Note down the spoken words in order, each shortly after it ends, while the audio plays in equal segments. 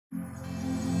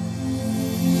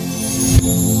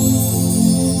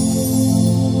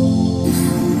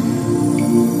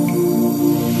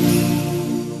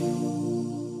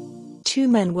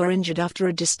men were injured after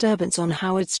a disturbance on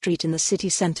Howard Street in the city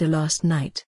centre last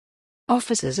night.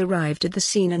 Officers arrived at the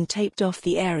scene and taped off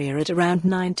the area at around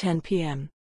 9:10 p.m.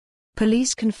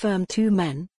 Police confirmed 2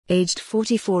 men, aged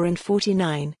 44 and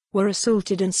 49, were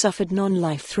assaulted and suffered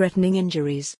non-life-threatening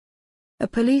injuries. A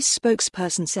police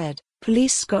spokesperson said,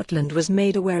 Police Scotland was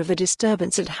made aware of a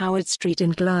disturbance at Howard Street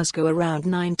in Glasgow around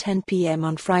 9:10 p.m.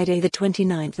 on Friday the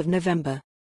 29th of November.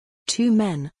 2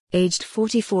 men, aged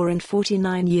 44 and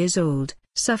 49 years old,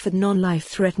 suffered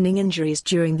non-life-threatening injuries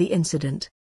during the incident.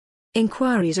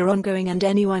 Inquiries are ongoing and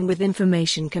anyone with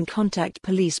information can contact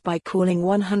police by calling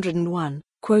 101,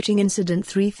 quoting incident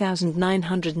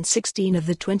 3916 of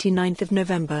the 29th of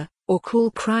November, or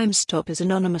call Crime Stoppers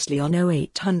anonymously on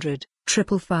 0800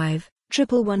 555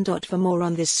 111. For more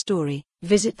on this story,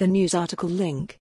 visit the news article link.